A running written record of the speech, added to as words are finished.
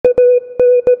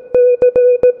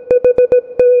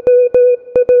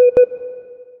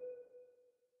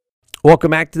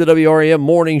Welcome back to the WRAM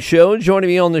Morning Show. Joining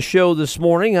me on the show this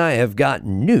morning, I have got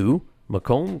new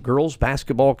Macomb girls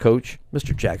basketball coach,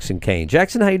 Mr. Jackson Kane.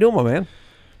 Jackson, how you doing, my man?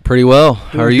 Pretty well.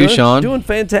 How are you, Sean? Doing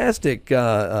fantastic.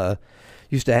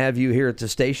 Used to have you here at the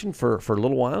station for a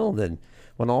little while, then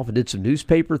went off and did some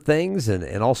newspaper things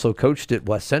and also coached at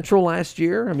West Central last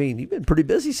year. I mean, you've been pretty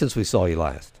busy since we saw you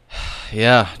last.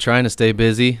 Yeah, trying to stay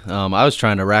busy. I was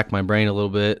trying to rack my brain a little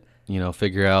bit,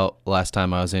 figure out last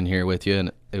time I was in here with you,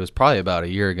 and it was probably about a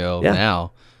year ago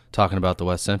now, talking about the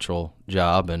West Central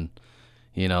job, and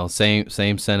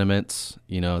same sentiments,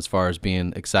 as far as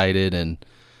being excited, and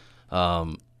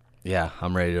I'm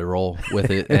ready to roll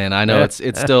with it. And I know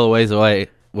it's still a ways away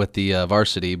with the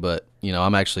varsity, but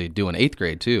I'm actually doing 8th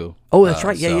grade too. Oh, that's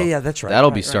right. Yeah, that's right.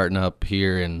 That'll be starting up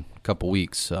here in a couple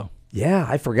weeks. So yeah,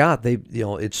 I forgot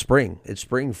it's spring. It's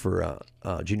spring for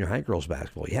junior high girls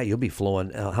basketball. Yeah, you'll be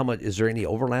flowing. How much is there any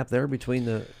overlap there between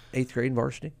the 8th grade and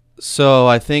varsity? So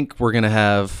I think we're gonna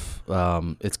have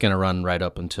it's gonna run right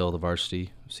up until the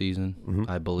varsity season,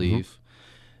 I believe,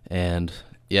 and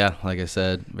yeah, like I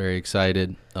said, very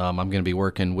excited. I'm gonna be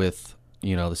working with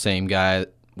the same guy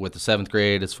with the 7th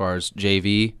grade as far as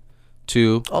JV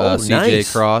too, CJ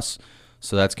nice. Cross.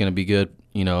 So that's gonna be good,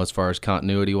 as far as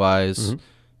continuity wise,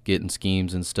 getting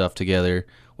schemes and stuff together.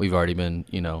 We've already been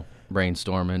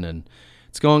brainstorming, and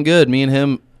it's going good. Me and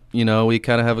him, we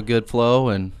kind of have a good flow,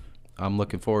 and I'm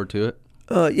looking forward to it.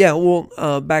 We'll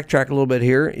backtrack a little bit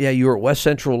here. Yeah, you were at West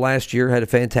Central last year, had a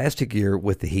fantastic year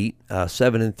with the Heat,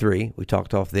 7-3. We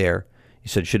talked off there. You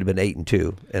said it should have been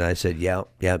 8-2, and I said, yeah,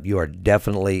 you are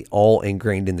definitely all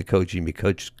ingrained in the coaching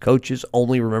because coaches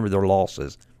only remember their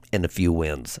losses and a few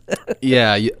wins.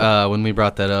 Yeah, when we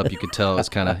brought that up, you could tell it was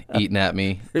kind of eating at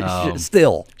me.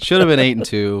 Still. Should have been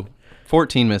 8-2,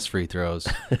 14 missed free throws,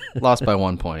 lost by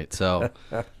 1 point. So,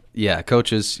 yeah,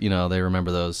 coaches, they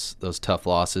remember those tough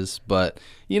losses. But,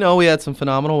 we had some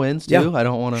phenomenal wins, too. Yeah. I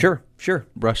don't want to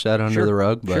brush that under the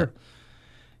rug. But,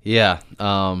 yeah,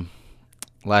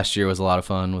 last year was a lot of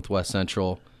fun with West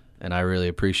Central, and I really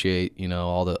appreciate,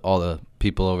 all the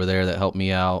people over there that helped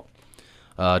me out.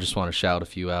 I just want to shout a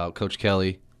few out. Coach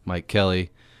Kelly, Mike Kelly,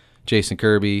 Jason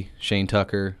Kirby, Shane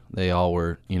Tucker, they all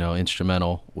were,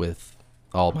 instrumental with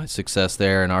all my success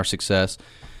there and our success.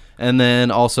 And then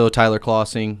also Tyler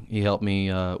Klossing, he helped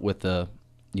me with the,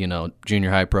 junior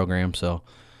high program, so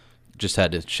just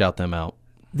had to shout them out.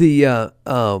 It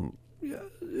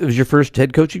was your first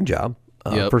head coaching job,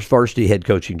 first varsity head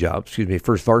coaching job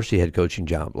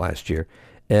last year.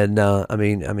 And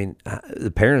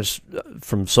the parents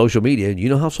from social media, you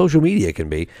know how social media can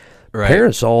be. Right.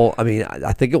 Parents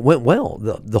I think it went well,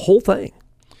 the whole thing.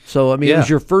 So, it was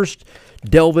your first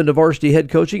delve into varsity head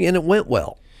coaching, and it went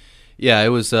well. Yeah, it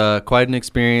was quite an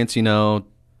experience.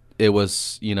 It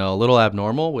was, a little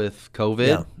abnormal with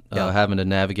COVID, having to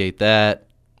navigate that.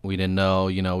 We didn't know,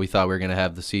 we thought we were going to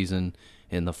have the season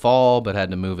in the fall, but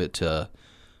had to move it to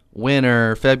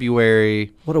winter,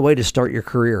 February. What a way to start your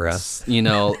career,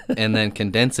 huh? And then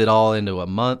condense it all into a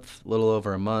little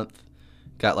over a month.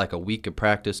 Got like a week of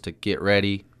practice to get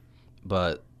ready,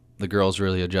 but the girls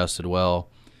really adjusted well,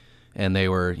 and they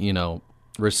were,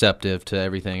 receptive to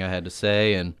everything I had to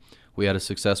say, and we had a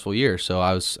successful year. So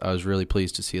I was really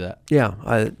pleased to see that. Yeah,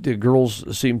 the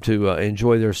girls seem to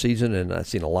enjoy their season, and I've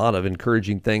seen a lot of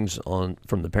encouraging things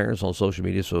from the parents on social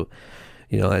media. So,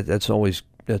 that's always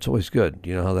good.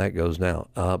 You know how that goes now.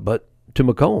 But to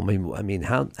Macomb,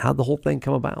 how'd the whole thing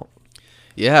come about?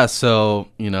 Yeah, so,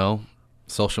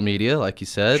 social media, like you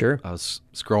said. Sure. I was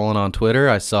scrolling on Twitter.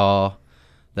 I saw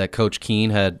that Coach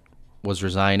Keene was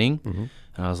resigning. Mm-hmm.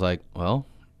 And I was like, well,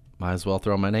 might as well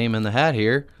throw my name in the hat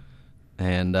here.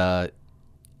 And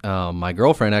my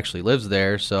girlfriend actually lives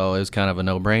there, so it was kind of a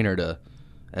no-brainer to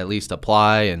at least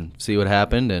apply and see what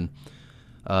happened. And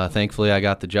thankfully I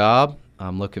got the job.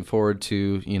 I'm looking forward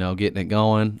to, getting it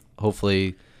going.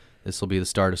 Hopefully this will be the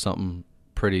start of something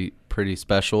pretty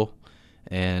special,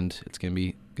 and it's going to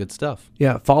be good stuff.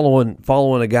 Yeah, following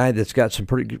a guy that's got some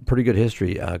pretty good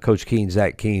history, Coach Keene,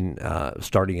 Zach Keene,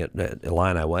 starting at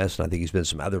Illini West, and I think he's been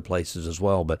some other places as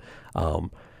well, but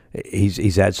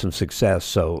he's had some success.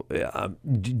 So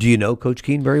do you know Coach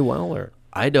Keene very well? Or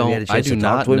I don't. I do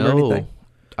not know.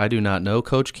 I do not know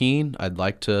Coach Keene. I'd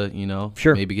like to,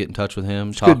 maybe get in touch with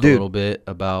him, talk a little bit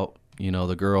about,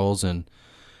 the girls and,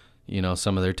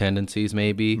 some of their tendencies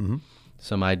maybe,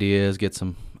 some ideas, get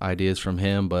some ideas from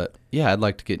him. But, yeah, I'd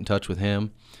like to get in touch with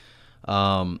him.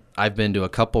 I've been to a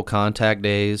couple contact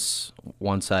days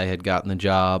once I had gotten the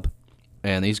job.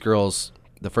 And these girls,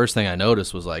 the first thing I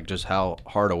noticed was, like, just how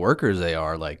hard of workers they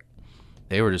are. Like,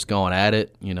 they were just going at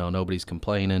it. Nobody's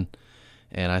complaining.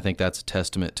 And I think that's a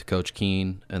testament to Coach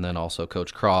Keene and then also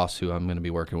Coach Cross, who I'm going to be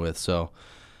working with. So,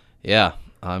 yeah,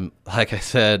 like I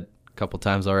said a couple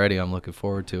times already, I'm looking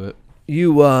forward to it.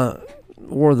 You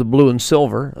wore the blue and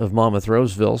silver of Monmouth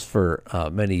Roseville for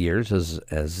many years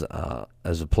as a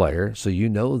player, so you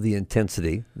know the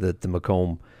intensity that the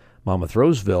Macomb Monmouth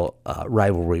Roseville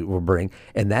rivalry will bring,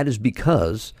 and that is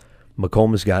because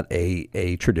Macomb has got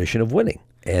a tradition of winning.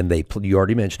 And you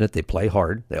already mentioned it, they play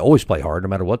hard. They always play hard no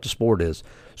matter what the sport is.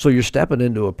 So you're stepping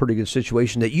into a pretty good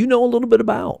situation that you know a little bit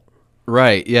about.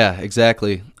 Right, yeah,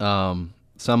 exactly.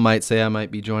 Some might say I might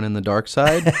be joining the dark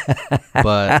side,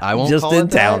 but I won't just call in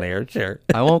it town that. here, sure.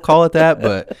 I won't call it that,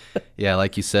 but yeah,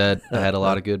 like you said, I had a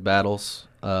lot of good battles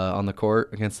on the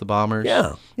court against the Bombers.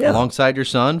 Yeah. Alongside your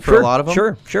son for a lot of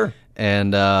them. Sure.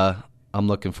 And I'm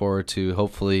looking forward to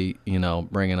hopefully,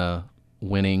 bringing a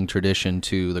winning tradition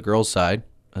to the girls' side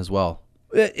as well.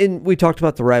 And we talked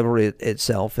about the rivalry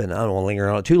itself, and I don't want to linger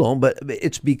on it too long, but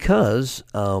it's because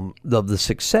of the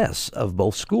success of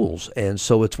both schools. And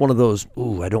so it's one of those,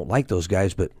 I don't like those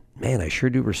guys, but, man, I sure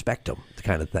do respect them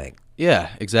kind of thing. Yeah,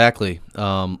 exactly.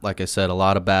 Like I said, a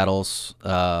lot of battles.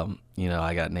 I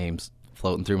got names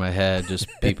floating through my head, just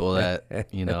people that,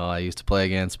 I used to play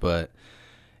against. But,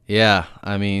 yeah,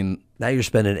 I mean. Now you're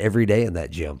spending every day in that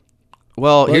gym.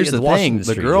 Well, here's the thing. Washington The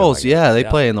Street girls, gym, they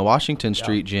play in the Washington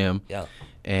Street gym. Yeah.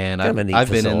 And Kind of a neat I've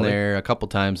been in facility. there a couple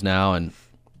times now, and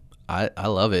I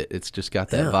love it. It's just got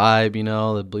that vibe,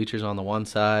 the bleachers on the one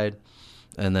side,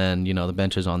 and then, the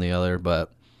benches on the other.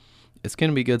 But it's going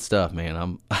to be good stuff,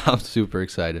 man. I'm super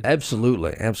excited.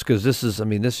 Absolutely. Because this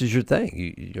is your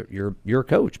thing. You're a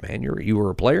coach, man. You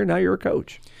were a player, now you're a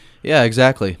coach. Yeah,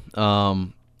 exactly.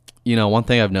 One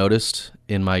thing I've noticed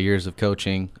in my years of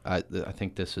coaching, I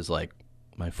think this is like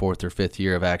my 4th or 5th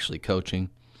year of actually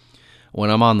coaching. When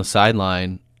I'm on the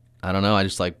sideline, I don't know, I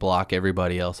just like block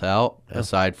everybody else out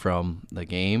aside from the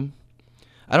game.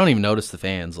 I don't even notice the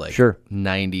fans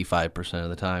 95% of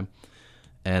the time.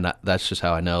 And that's just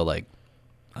how I know, like,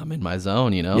 I'm in my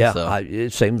zone, Yeah, So.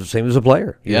 it's same as a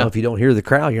player. You Yeah. know, if you don't hear the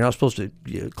crowd, you're not supposed to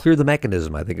clear the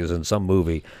mechanism, I think is in some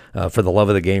movie, for the love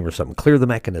of the game or something. Clear the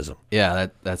mechanism. Yeah,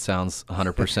 that sounds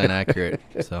 100% accurate.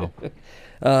 So.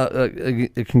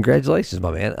 Congratulations,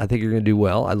 my man. I think you're going to do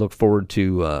well. I look forward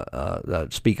to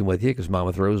speaking with you because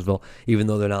Monmouth Roseville, even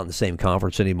though they're not in the same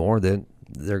conference anymore, then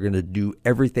they're going to do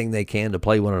everything they can to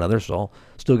play one another. So I'll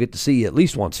still get to see you at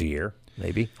least once a year,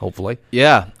 maybe, hopefully.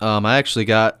 Yeah, I actually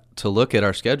got to look at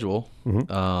our schedule,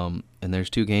 and there's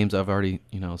 2 games I've already,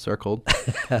 circled.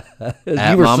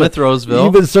 At Monmouth Roseville.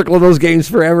 You've been circling those games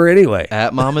forever anyway.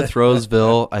 At Monmouth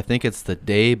Roseville, I think it's the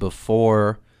day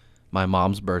before my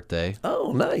mom's birthday.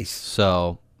 Oh, nice.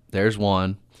 So there's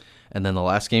one. And then the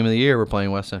last game of the year, we're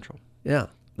playing West Central. Yeah.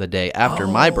 The day after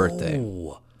my birthday.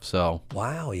 So.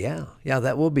 Wow, yeah. Yeah,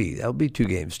 that will be 2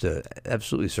 games to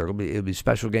absolutely circle. It'll be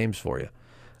special games for you.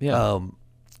 Yeah.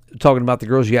 Talking about the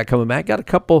girls you got coming back, got a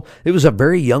couple. It was a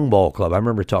very young ball club. I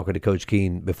remember talking to Coach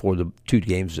Keene before the 2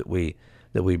 games that we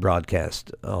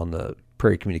broadcast on the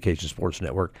Prairie Communications Sports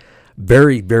Network.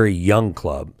 Very, very young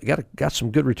club. Got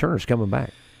some good returners coming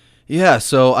back. Yeah,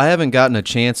 so I haven't gotten a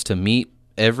chance to meet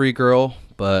every girl,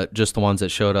 but just the ones that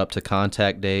showed up to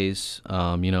contact days.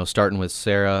 Starting with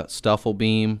Sarah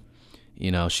Stuffelbeam.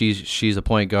 She's a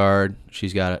point guard.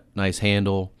 She's got a nice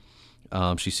handle.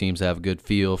 She seems to have a good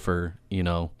feel for,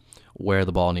 where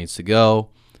the ball needs to go.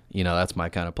 That's my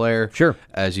kind of player. Sure.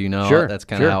 As you know, Sure. that's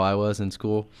kind of how I was in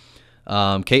school.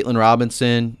 Caitlin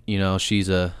Robinson, she's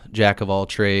a jack of all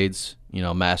trades,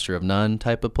 master of none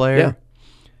type of player. Yeah.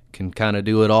 Can kind of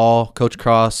do it all. Coach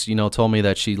Cross, told me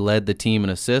that she led the team in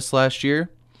assists last year,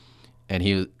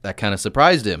 and that kind of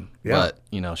surprised him. Yeah.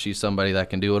 But, she's somebody that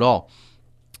can do it all.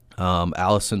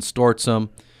 Allison Stortzum,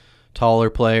 taller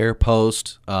player,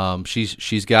 post.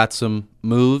 She's got some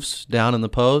moves down in the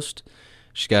post.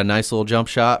 She's got a nice little jump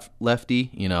shot, lefty.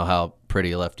 You know how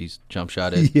pretty a lefty's jump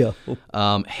shot is. Yeah.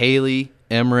 Haley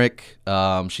Emmerich,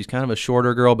 she's kind of a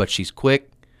shorter girl, but she's quick.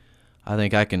 I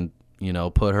think I can,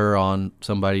 put her on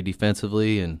somebody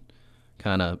defensively and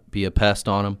kind of be a pest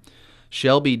on them.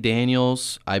 Shelby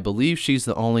Daniels, I believe she's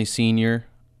the only senior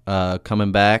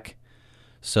coming back,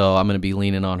 so I'm going to be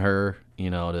leaning on her,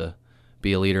 to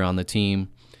be a leader on the team.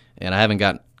 And I haven't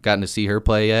gotten to see her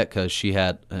play yet because she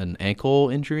had an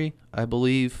ankle injury, I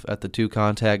believe, at the 2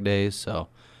 contact days. So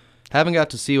haven't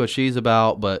got to see what she's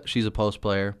about, but she's a post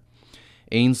player.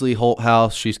 Ainsley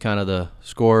Holthouse, she's kind of the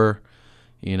scorer.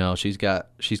 She's got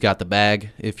the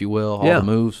bag, if you will, all the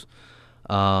moves.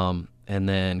 And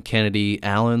then Kennedy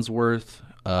Allensworth,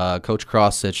 Coach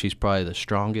Cross said she's probably the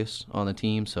strongest on the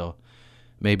team, so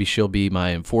maybe she'll be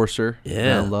my enforcer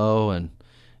down low and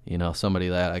somebody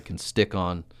that I can stick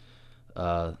on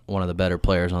one of the better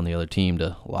players on the other team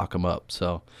to lock them up.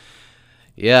 So,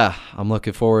 yeah, I'm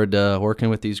looking forward to working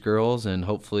with these girls and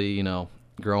hopefully,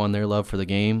 growing their love for the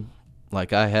game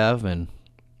like I have, and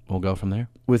we'll go from there.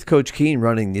 With Coach Keene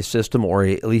running the system, or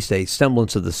at least a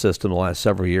semblance of the system the last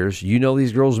several years,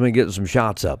 these girls have been getting some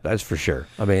shots up, that's for sure.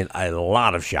 I mean, a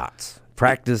lot of shots.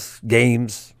 Practice,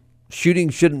 games, shooting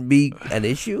shouldn't be an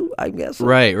issue, I guess.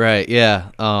 Right,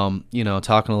 yeah.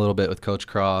 Talking a little bit with Coach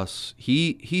Cross,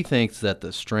 he thinks that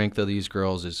the strength of these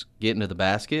girls is getting to the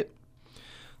basket.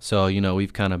 So,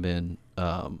 we've kind of been,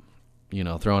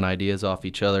 throwing ideas off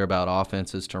each other about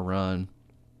offenses to run.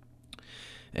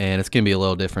 And it's going to be a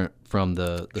little different from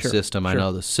the system. Sure. I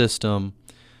know the system,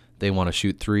 they want to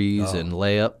shoot threes and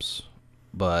layups.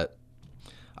 But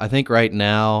I think right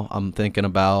now I'm thinking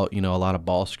about, a lot of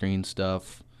ball screen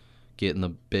stuff, getting the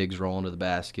bigs rolling to the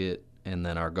basket, and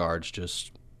then our guards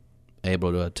just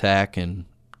able to attack and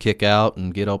kick out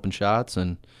and get open shots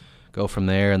and go from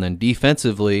there. And then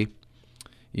defensively,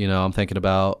 I'm thinking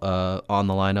about on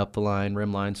the line, up the line,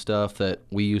 rim line stuff that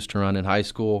we used to run in high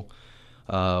school.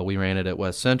 We ran it at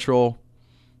West Central,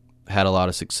 had a lot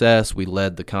of success. We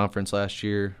led the conference last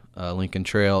year, Lincoln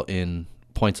Trail, in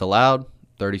points allowed,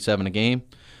 37 a game.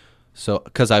 So,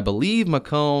 because I believe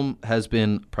Macomb has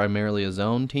been primarily a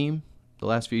zone team the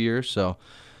last few years, so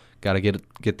got to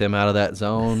get them out of that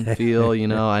zone feel.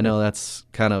 I know that's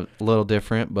kind of a little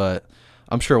different, but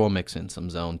I'm sure we'll mix in some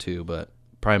zone too, but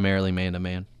primarily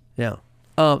man-to-man. Yeah.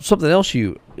 Something else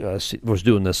you was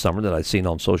doing this summer that I've seen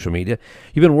on social media,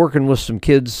 you've been working with some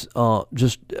kids,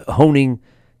 just honing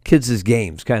kids'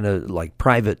 games, kind of like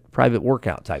private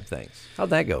workout type things. How'd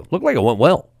that go? Looked like it went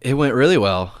well. It went really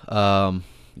well.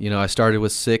 I started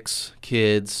with 6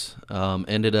 kids,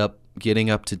 ended up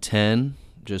getting up to 10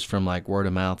 just from like word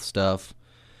of mouth stuff,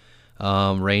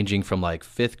 ranging from like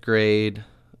 5th grade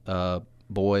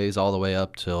boys all the way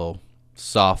up till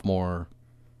sophomore,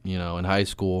 in high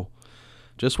school.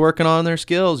 Just working on their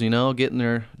skills, getting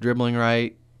their dribbling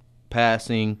right,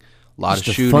 passing, a lot just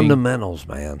of shooting. Fundamentals,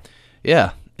 man.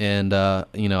 Yeah, and,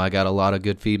 I got a lot of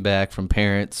good feedback from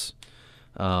parents.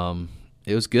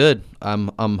 It was good.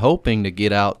 I'm hoping to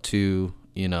get out to,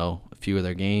 a few of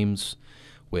their games,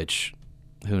 which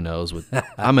who knows.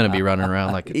 I'm going to be running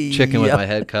around like a chicken with my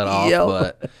head cut off.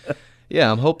 But,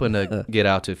 yeah, I'm hoping to get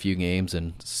out to a few games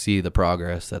and see the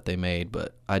progress that they made.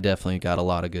 But I definitely got a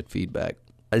lot of good feedback.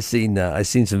 I seen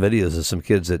some videos of some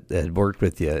kids that had worked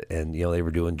with you, and they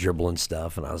were doing dribbling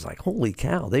stuff, and I was like, holy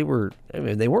cow, they weren't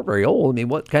very old. I mean,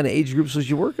 what kind of age groups was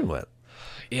you working with?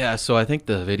 Yeah, so I think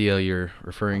the video you're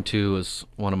referring to is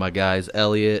one of my guys,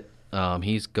 Elliot.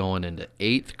 He's going into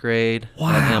 8th grade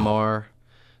at MR,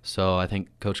 so I think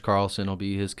Coach Carlson will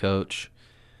be his coach.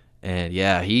 And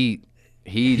yeah, he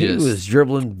was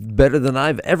dribbling better than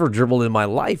I've ever dribbled in my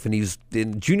life, and he's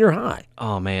in junior high.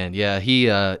 Oh man, yeah,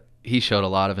 he showed a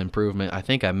lot of improvement. I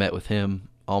think I met with him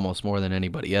almost more than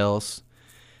anybody else.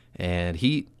 And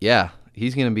he's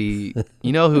going to be,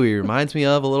 who he reminds me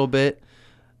of a little bit?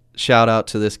 Shout out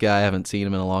to this guy. I haven't seen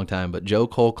him in a long time, but Joe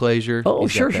Colclaser. Oh,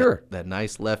 sure. That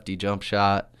nice lefty jump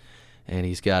shot, and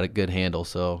he's got a good handle.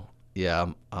 So,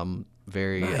 yeah, I'm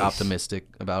very optimistic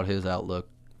about his outlook.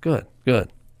 Good. All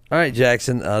right,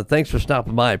 Jackson, thanks for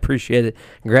stopping by. I appreciate it.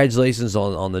 Congratulations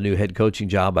on the new head coaching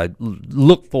job. I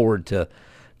look forward to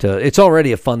it's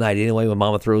already a fun night anyway when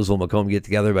Mama Throsville and Macomb get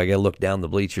together, but I got to look down the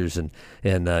bleachers and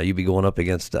you be going up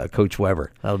against Coach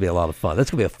Weber. That'll be a lot of fun. That's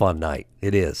going to be a fun night.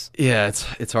 It is. Yeah,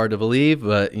 it's hard to believe,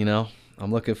 but,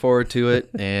 I'm looking forward to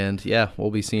it. And, yeah, we'll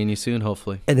be seeing you soon,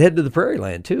 hopefully. And head to the Prairie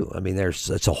Land, too. I mean,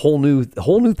 it's a whole new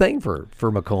thing for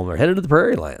Macomb. They're headed to the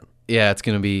Prairie Land. Yeah, it's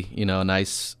going to be, a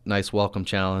nice welcome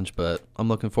challenge, but I'm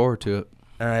looking forward to it.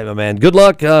 All right, my man. Good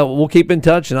luck. We'll keep in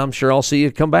touch, and I'm sure I'll see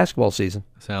you come basketball season.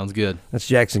 Sounds good. That's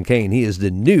Jackson Kane. He is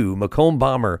the new Macomb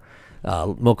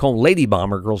Lady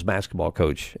Bomber girls basketball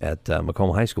coach at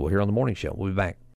Macomb High School here on The Morning Show. We'll be back.